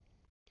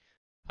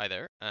Hi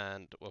there,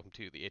 and welcome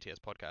to the ATS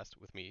podcast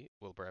with me,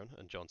 Will Brown,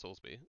 and John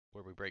Soulsby,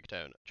 where we break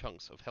down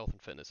chunks of health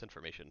and fitness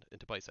information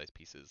into bite-sized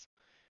pieces,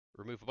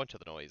 remove a bunch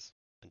of the noise,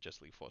 and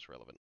just leave what's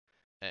relevant.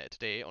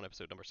 Today, on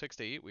episode number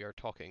 60, we are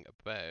talking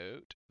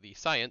about the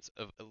science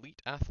of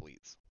elite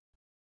athletes.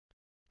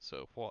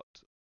 So,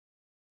 what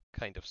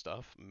kind of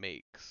stuff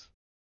makes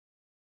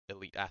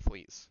elite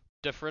athletes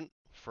different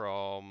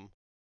from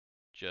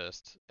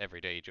just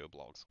everyday Joe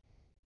blogs?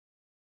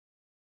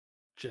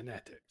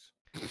 Genetics.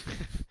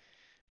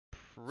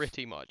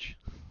 Pretty much.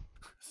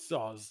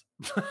 Soz.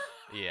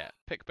 Yeah,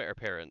 pick better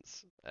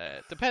parents.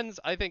 Depends.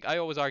 I think I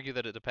always argue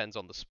that it depends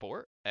on the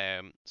sport.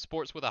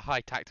 Sports with a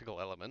high tactical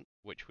element,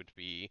 which would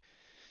be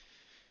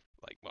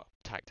like, well,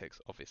 tactics,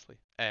 obviously.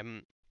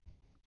 But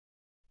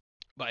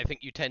I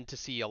think you tend to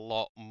see a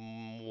lot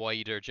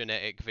wider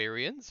genetic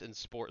variance in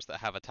sports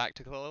that have a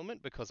tactical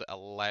element because it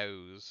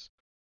allows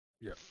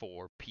Yeah.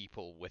 for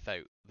people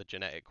without the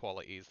genetic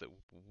qualities that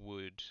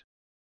would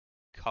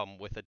come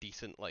with a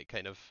decent, like,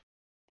 kind of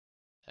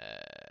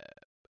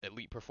uh,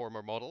 elite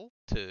performer model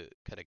to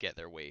kind of get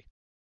their way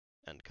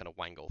and kind of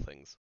wangle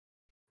things.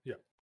 Yeah.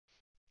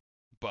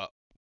 But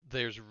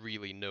there's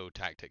really no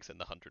tactics in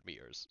the 100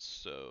 meters,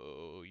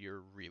 so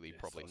you're really Yes.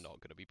 probably not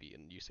going to be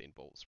beating Usain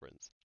Bolt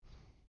sprints.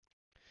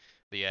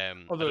 The I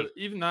Although don't.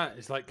 even that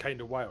is like kind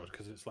of wild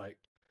because it's like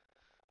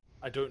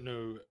I don't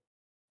know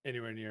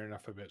anywhere near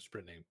enough about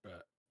sprinting,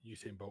 but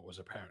Usain Bolt was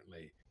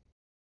apparently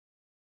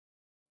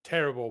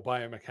terrible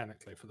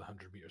biomechanically for the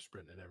 100-meter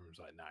sprint, and everyone's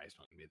like, "Nah, he's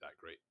not gonna be that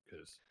great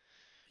because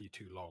he's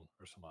too long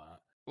or something like that."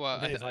 Well,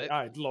 And then he's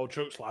like, lol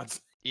jokes, lads.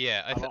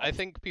 yeah, I I lost.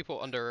 think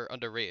people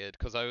underrated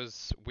because I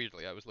was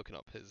looking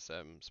up his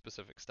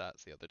specific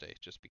stats the other day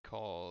just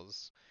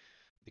because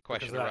the Because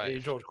question of that arrived.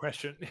 age-old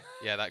question.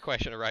 Yeah, that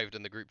question arrived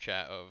in the group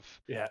chat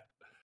of Yeah.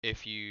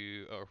 if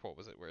you, or what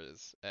was it? Where it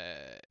is?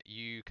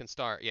 You can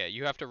start. Yeah,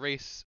 you have to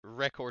race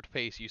record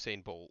pace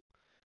Usain Bolt.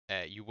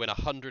 You win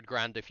 100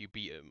 grand if you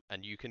beat him,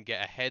 and you can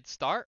get a head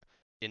start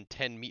in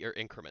 10-meter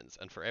increments.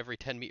 And for every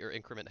 10-meter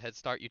increment head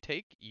start you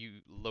take,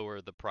 you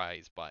lower the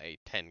prize by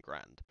 10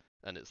 grand.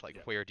 And it's like,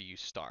 Yeah. where do you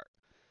start?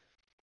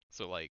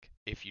 So like,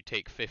 if you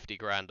take 50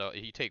 grand,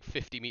 you take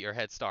 50-meter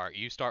head start,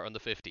 you start on the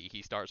 50,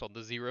 he starts on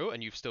the 0,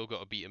 and you've still got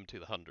to beat him to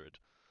the 100.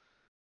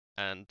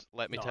 And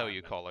let me Not tell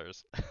you, happening.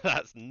 callers,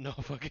 that's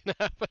not fucking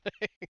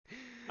happening.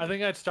 I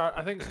think I'd start.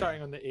 I think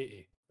starting on the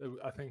 80.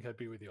 I think I'd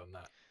be with you on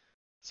that.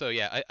 So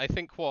yeah, I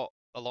think what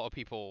a lot of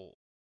people,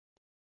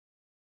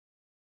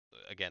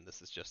 again,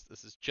 this is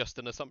just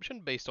an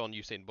assumption based on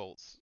Usain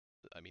Bolt's,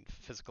 I mean,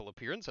 physical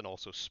appearance and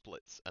also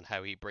splits and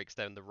how he breaks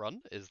down the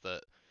run, is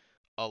that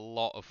a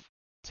lot of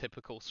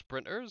typical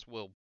sprinters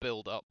will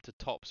build up to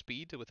top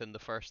speed within the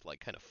first like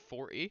kind of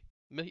 40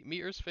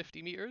 meters,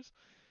 50 meters,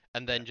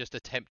 and Yeah. then just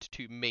attempt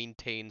to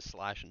maintain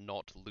slash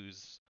not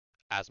lose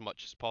as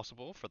much as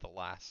possible for the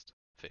last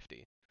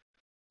 50.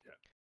 Yeah.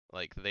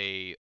 Like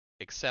they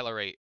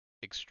accelerate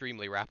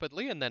extremely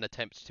rapidly and then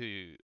attempt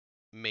to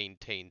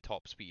maintain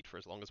top speed for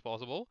as long as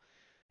possible.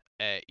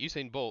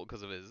 Usain Bolt,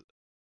 because of his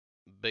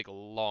big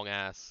long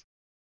ass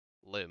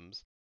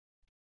limbs,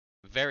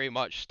 very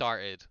much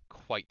started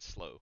quite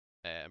slow.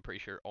 I'm pretty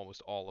sure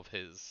almost all of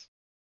his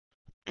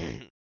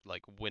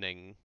like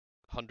winning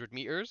 100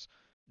 meters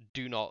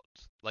do not,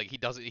 like, he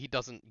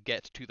doesn't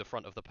get to the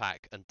front of the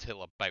pack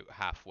until about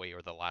halfway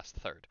or the last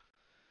third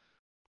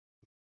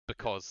Yeah.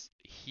 because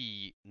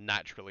he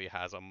naturally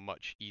has a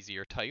much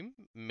easier time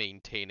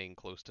maintaining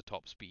close to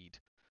top speed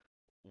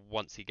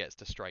once he gets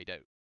to stride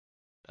out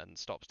and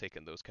stops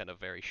taking those kind of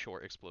very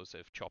short,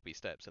 explosive, choppy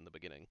steps in the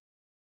beginning.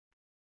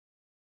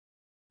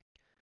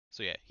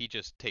 So yeah, he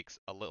just takes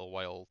a little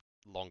while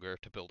longer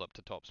to build up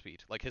to top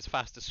speed. Like his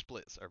fastest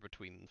splits are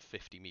between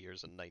 50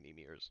 meters and 90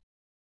 meters.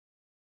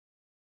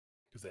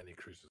 Because then he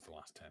cruises the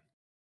last 10.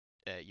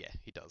 Yeah,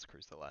 he does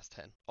cruise the last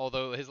 10.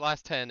 Although his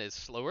last 10 is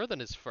slower than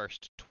his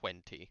first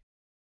 20.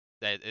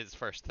 His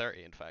first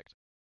 30, in fact.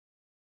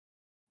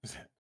 Is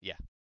it? Yeah.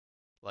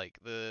 Like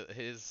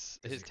Is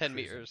his he 10 cruising?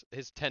 meters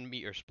his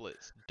 10-meter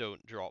splits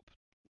don't drop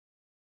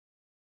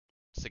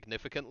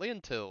significantly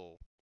until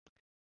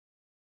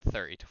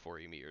 30 to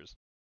 40 meters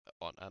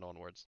on and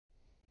onwards.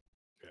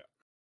 Yeah.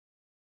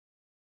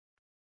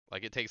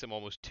 Like it takes him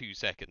almost 2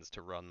 seconds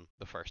to run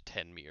the first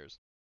 10 meters.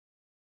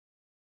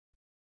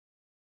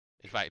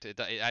 In fact, it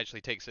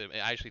actually takes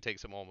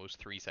him almost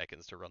 3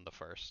 seconds to run the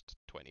first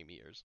 20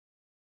 meters,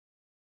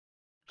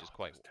 which is God,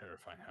 quite that's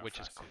terrifying how which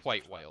is fast he is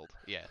quite after wild.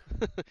 Yeah.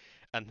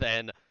 And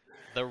then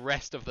the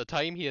rest of the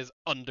time he is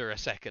under a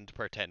second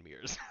per 10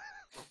 meters.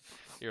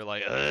 You're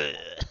like, ugh,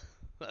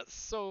 that's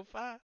so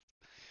fast.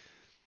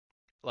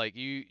 Like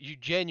you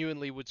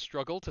genuinely would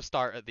struggle to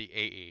start at the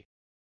 80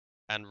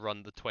 and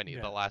run that. the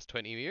Yeah. last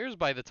 20 meters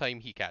by the time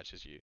he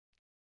catches you,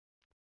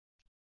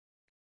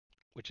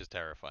 which is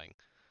terrifying.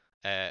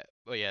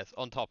 But yes,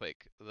 on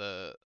topic,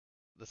 the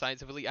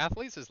science of elite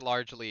athletes is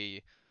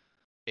largely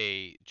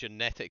a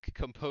genetic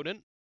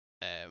component.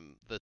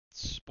 The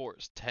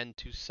sports tend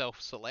to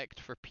self-select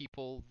for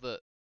people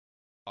that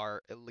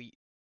are elite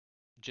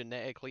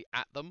genetically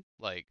at them.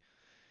 Like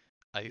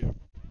I Yeah.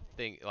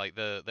 thing, like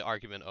the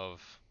argument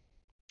of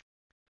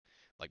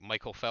like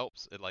Michael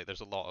Phelps, like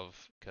there's a lot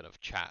of kind of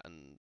chat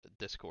and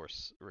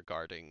discourse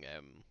regarding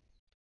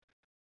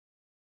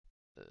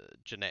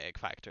genetic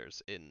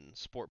factors in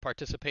sport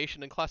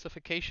participation and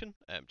classification,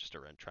 just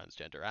around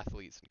transgender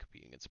athletes and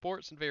competing in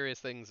sports and various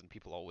things. And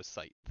people always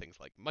cite things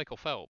like Michael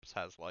Phelps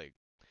has like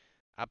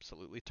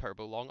absolutely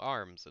turbo long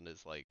arms and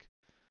is like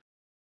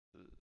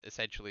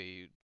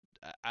essentially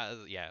as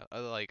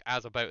like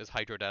as about as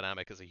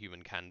hydrodynamic as a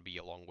human can be,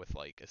 along with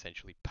like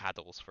essentially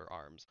paddles for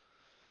arms.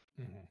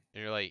 Hmm.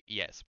 And you're like,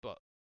 yes, but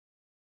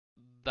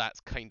that's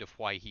kind of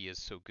why he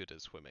is so good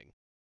at swimming.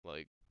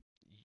 Like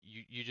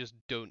you just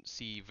don't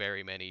see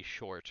very many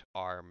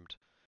short-armed,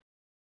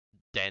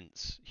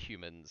 dense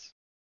humans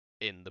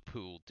in the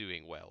pool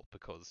doing well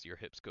because your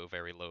hips go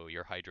very low,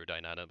 your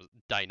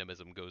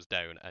hydrodynamism goes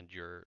down, and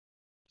your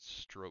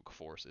stroke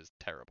force is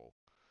terrible.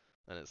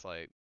 And it's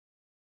like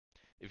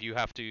if you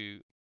have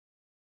to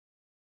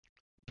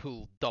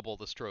pull double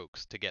the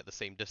strokes to get the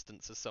same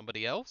distance as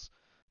somebody else,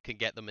 can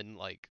get them in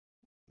like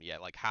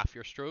like half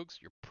your strokes,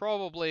 you're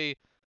probably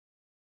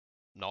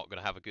not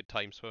gonna have a good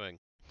time swimming.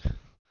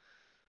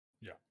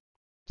 Yeah.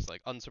 It's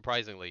like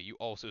unsurprisingly, you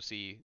also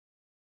see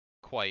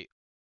quite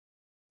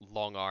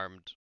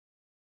long-armed,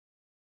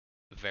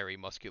 very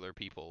muscular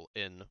people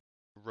in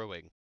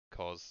rowing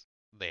because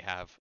they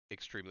have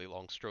extremely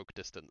long stroke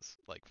distance,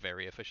 like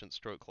very efficient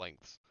stroke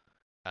lengths,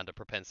 and a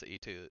propensity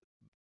to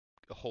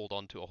hold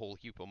on to a whole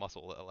heap of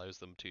muscle that allows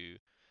them to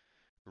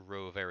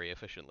row very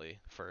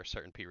efficiently for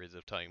certain periods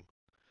of time.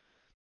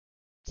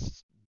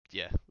 It's,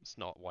 yeah, it's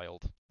not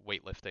wild.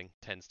 Weightlifting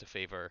tends to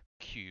favor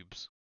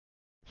cubes.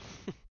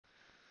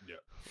 Yeah.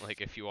 Like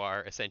if you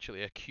are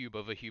essentially a cube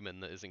of a human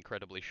that is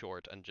incredibly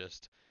short and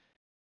just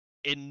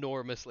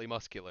enormously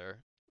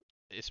muscular,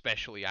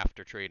 especially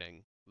after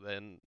training,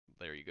 then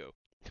there you go.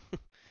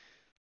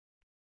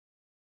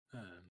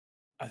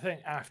 I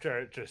think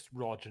after just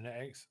raw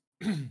genetics,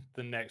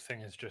 the next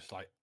thing is just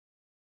like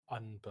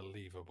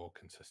unbelievable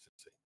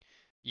consistency.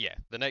 Yeah,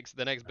 the next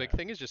big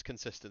thing Um, is just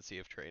consistency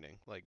of training.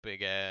 Like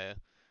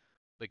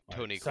like like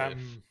Tony Cliff.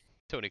 Sam,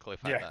 Tony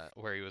Cliff had yeah. that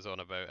where he was on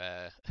about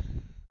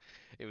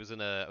it was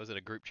in a I was in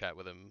a group chat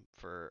with him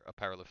for a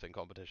powerlifting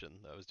competition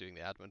that I was doing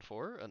the admin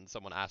for, and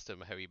someone asked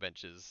him how he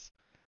benches,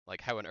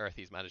 like how on earth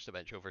he's managed to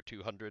bench over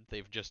 200.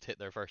 They've just hit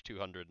their first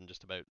 200 and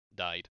just about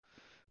died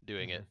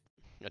doing it.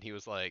 Hmm. And he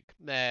was like,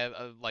 "Nah,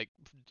 like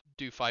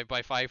do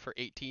 5x5 for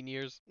 18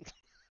 years."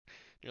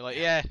 You're like,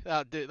 Yeah,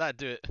 "Yeah, that'd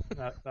do it."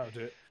 that'll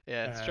do it.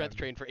 Yeah, strength Um,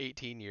 train for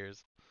 18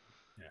 years.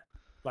 yeah,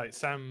 like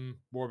Sam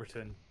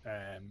Warburton,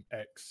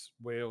 ex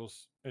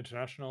Wales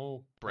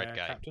international Bread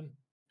guy. captain.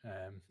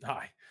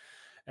 Hi,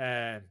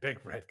 big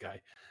red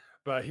guy.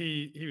 But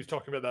he was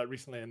talking about that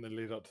recently in the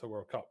lead up to the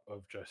World Cup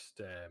of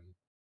just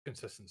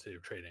consistency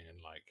of training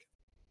and like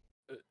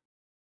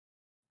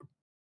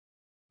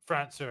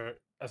France are,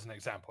 as an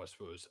example, I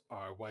suppose,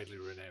 are widely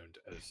renowned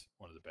as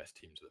one of the best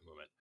teams at the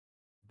moment.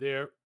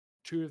 Their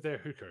two of their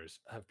hookers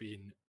have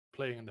been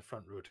playing in the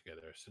front row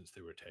together since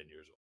they were 10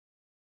 years old.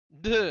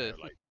 And Duh. they're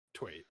like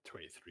 20,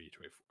 23,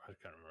 24. I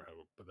can't remember how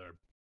old, but they're,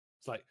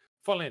 it's like,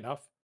 funnily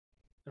enough,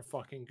 they're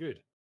fucking good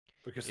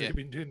because Yeah, they've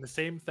been doing the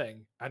same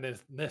thing and in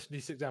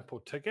this example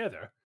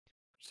together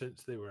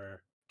since they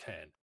were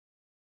 10.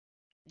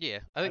 yeah.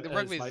 I think the And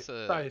it's rugby's like,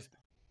 that is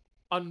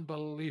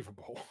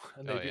unbelievable.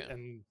 And oh they've been yeah,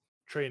 in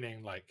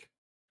training, like,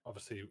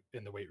 obviously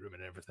in the weight room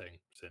and everything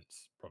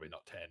since probably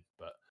not 10,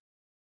 but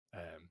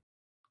um,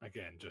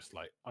 again, just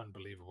like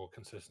unbelievable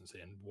consistency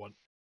and want.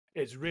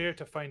 It's rare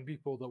to find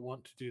people that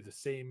want to do the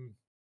same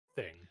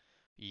thing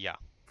yeah.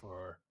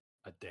 for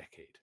a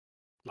decade,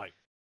 like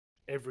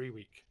every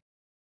week,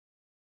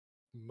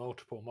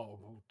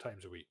 multiple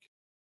times a week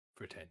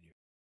for 10 years.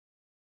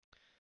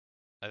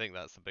 I think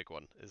that's the big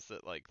one. Is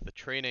that like the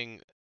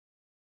training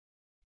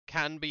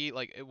can be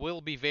like it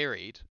will be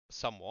varied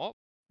somewhat,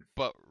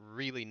 but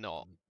really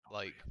not.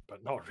 Like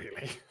But not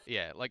really.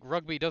 yeah, like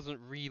rugby doesn't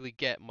really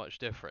get much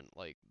different.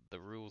 Like the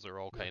rules are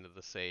all No. kind of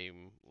the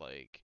same.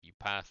 Like you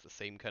pass the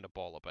same kind of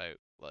ball about.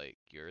 Like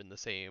you're in the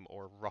same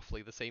or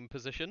roughly the same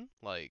position.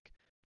 Like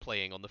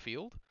playing on the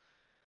field.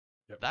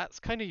 Yep. That's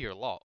kind of your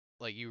lot.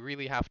 Like you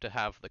really have to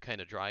have the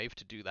kind of drive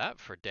to do that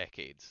for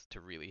decades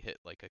to really hit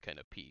like a kind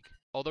of peak.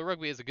 Although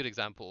rugby is a good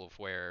example of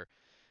where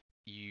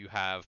you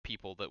have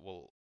people that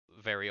will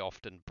very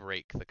often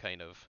break the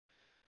kind of,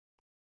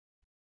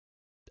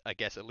 I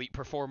guess, elite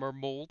performer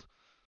mold,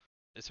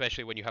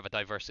 especially when you have a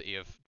diversity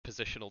of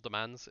positional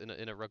demands in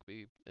a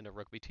rugby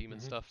team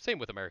and Hmm. stuff. Same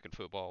with American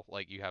football.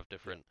 Like you have Yeah.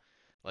 different,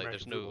 like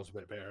American football's a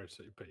bit better,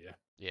 so, but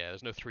yeah,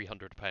 there's no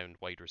 300-pound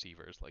wide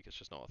receivers. Like it's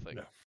just not a thing.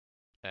 no.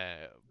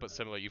 But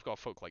similar, you've got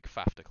folk like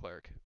Faf de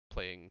Klerk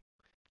playing,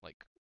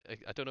 like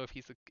I don't know if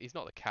he's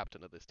not the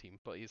captain of this team,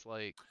 but he's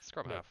like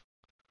scrum No. half.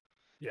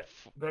 Yeah,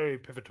 F- very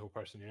pivotal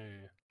person.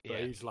 Yeah. But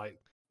yeah, he's like,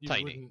 you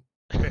tiny. wouldn't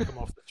pick him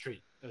off the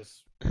street.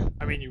 As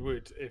I mean, you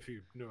would if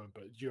you knew him,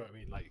 but you know what I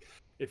mean. Like,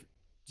 if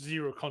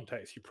zero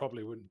context, you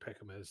probably wouldn't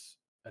pick him as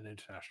an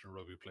international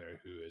rugby player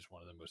who is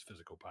one of the most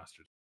physical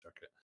bastards in the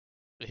circuit.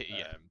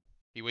 Yeah, Um,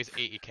 he weighs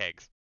 80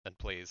 kegs. and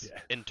plays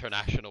Yeah.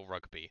 international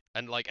rugby.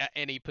 And like at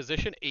any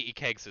position, 80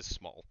 kegs is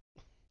small.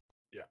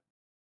 Yeah.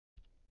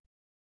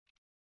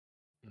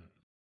 Mm.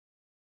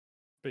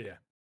 But yeah,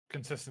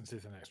 consistency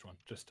is the next one.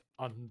 Just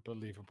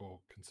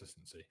unbelievable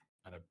consistency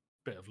and a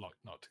bit of luck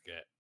not to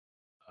get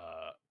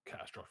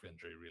catastrophic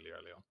injury really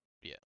early on.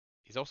 Yeah.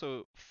 He's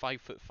also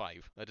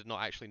 5'5". I did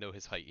not actually know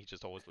his height. He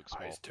just always looks He's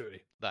small.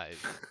 tooty. That is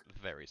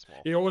very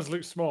small He always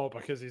looks small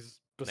because he's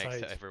next beside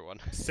to everyone.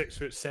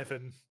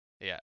 6'7".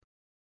 Yeah.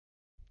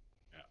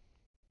 Yeah.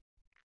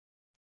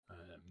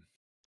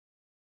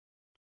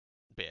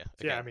 But yeah,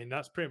 So yeah, I again, mean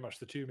that's pretty much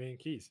the two main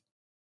keys.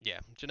 yeah,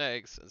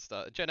 genetics and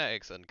stuff,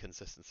 genetics and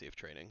consistency of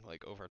training,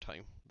 like over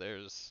time.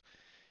 There's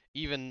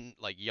even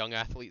like young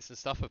athletes and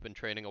stuff have been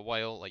training a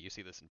while. Like you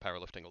see this in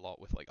powerlifting a lot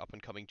with like up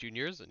and coming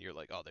juniors, and you're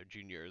like, oh, they're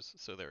juniors,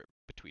 so they're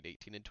between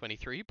 18 and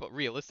 23. But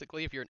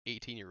realistically, if you're an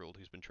 18-year-old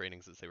who's been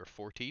training since they were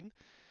 14,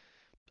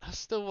 that's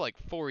still like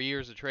 4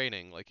 years of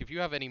training. Like if you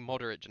have any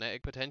moderate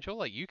genetic potential,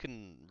 like you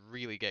can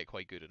really get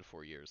quite good in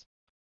 4 years.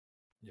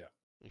 Yeah.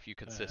 If you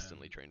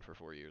consistently train for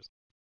 4 years.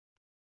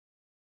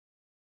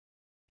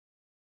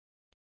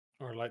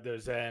 Or like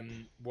there's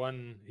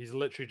one, he's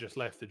literally just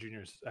left the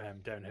juniors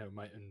downhill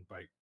mountain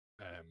bike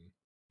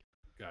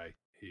guy,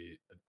 he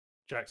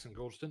Jackson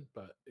Goldston,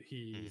 but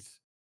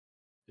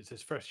it's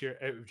his first year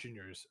out of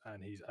juniors,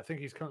 and I think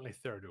he's currently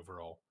third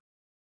overall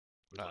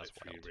with like That's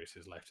 3 wild.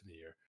 races left in the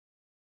year.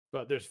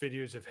 But there's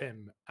videos of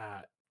him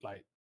at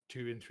like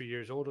 2 and 3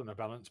 years old on a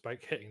balance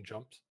bike hitting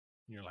jumps,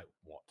 and you're like,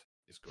 what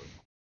is going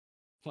on?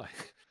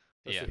 Like,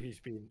 Yeah. so he's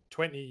been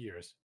 20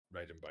 years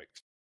riding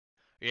bikes,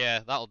 Yeah,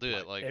 that'll do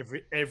it. like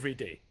Like, every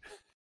day.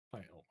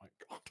 Like, oh my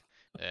god.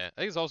 yeah,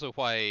 I think it's also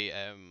why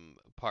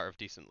part of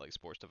decent like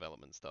sports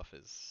development stuff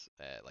is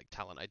like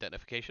talent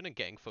identification and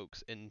getting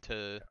folks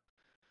into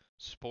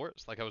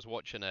sports. Like I was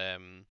watching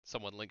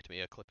someone linked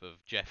me a clip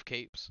of Jeff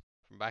Capes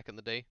from back in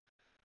the day,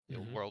 the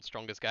Hmm. world's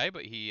strongest guy,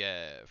 but he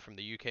from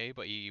the UK,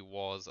 but he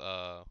was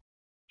a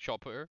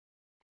shot putter.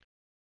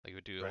 Like he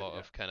would do a Right. lot Yeah.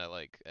 of kind of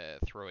like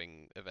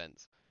throwing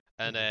events.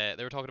 And Hmm.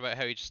 they were talking about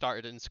how he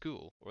started in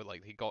school, or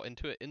like he got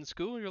into it in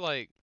school. You're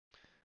like,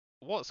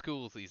 what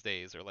schools these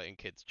days are letting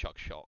kids chuck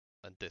shot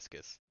and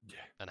discus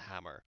Yeah. and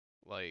hammer?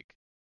 Like,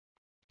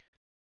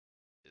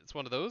 it's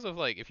one of those of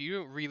like, if you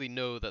don't really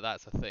know that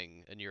that's a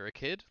thing and you're a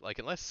kid, like,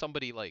 unless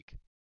somebody like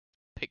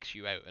picks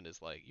you out and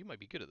is like, you might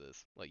be good at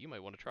this, like, you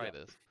might want to try Yeah.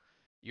 this,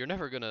 you're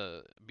never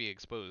gonna be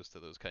exposed to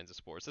those kinds of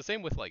sports. The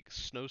same with like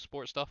snow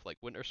sport stuff, like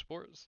winter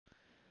sports.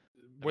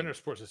 I mean, Winter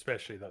sports,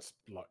 especially, that's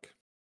luck.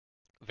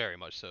 very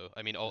much so.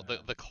 I mean, all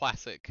Um, the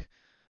classic,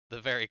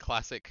 the very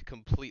classic,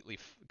 completely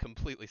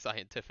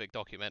scientific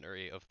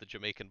documentary of the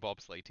Jamaican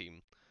bobsleigh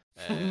team,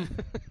 uh,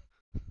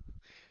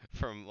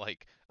 from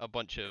like a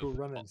bunch of cool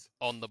runnings.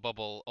 on the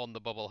bubble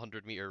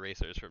 100-meter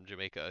racers from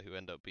Jamaica who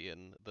end up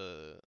being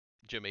the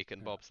Jamaican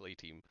Yeah. bobsleigh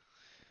team.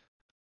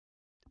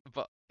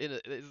 But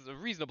it's a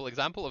reasonable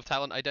example of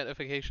talent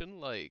identification.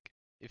 Like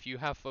if you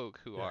have folk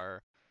who Yeah.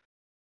 are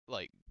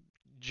like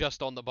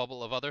just on the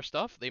bubble of other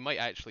stuff, they might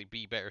actually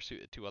be better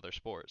suited to other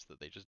sports that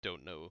they just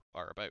don't know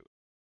are about.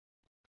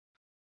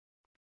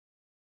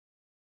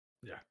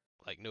 Yeah.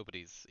 Like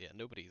nobody's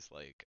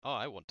like, oh,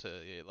 I want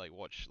to like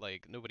watch,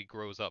 like nobody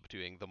grows up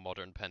doing the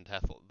modern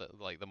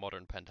the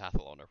modern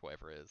pentathlon or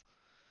whatever it is.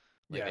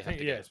 Like Yeah. I they have think,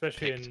 to yeah, get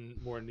especially picked. in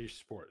more niche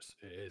sports,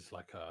 it is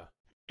like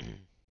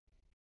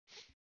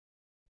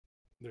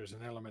there's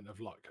an element of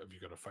luck if you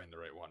got to find the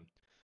right one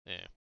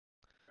Yeah.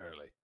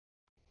 early.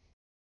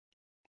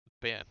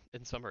 But yeah,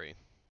 in summary,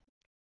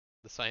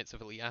 the science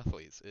of elite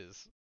athletes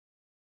is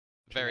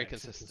very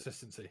Genetics and consistent.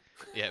 consistency.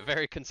 Yeah,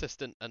 very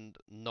consistent and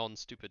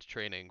non-stupid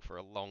training for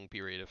a long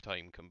period of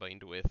time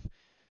combined with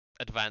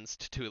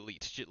advanced to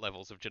elite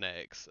levels of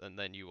genetics, and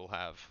then you will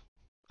have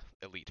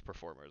elite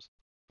performers.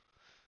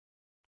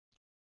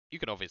 You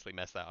can obviously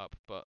mess that up,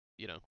 but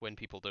you know, when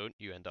people don't,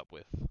 you end up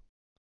with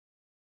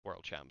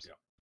world champs. Yeah.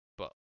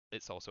 But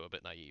it's also a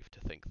bit naive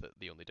to think that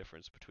the only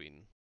difference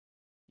between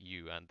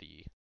you and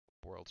the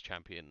world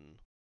champion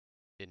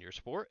in your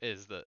sport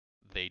is that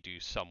they do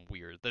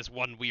there's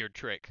one weird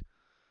trick.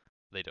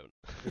 They don't.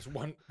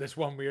 This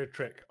one weird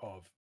trick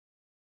of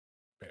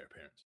better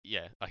parents.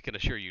 Yeah, I can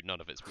assure you none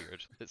of it's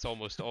weird. It's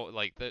almost all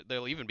like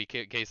there'll even be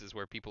cases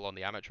where people on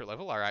the amateur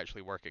level are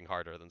actually working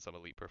harder than some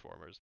elite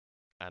performers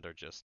and are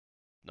just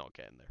not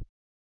getting there.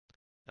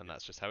 And Yeah.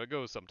 that's just how it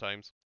goes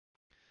sometimes.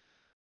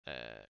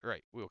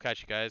 Right, we'll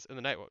catch you guys in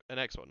the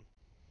next one.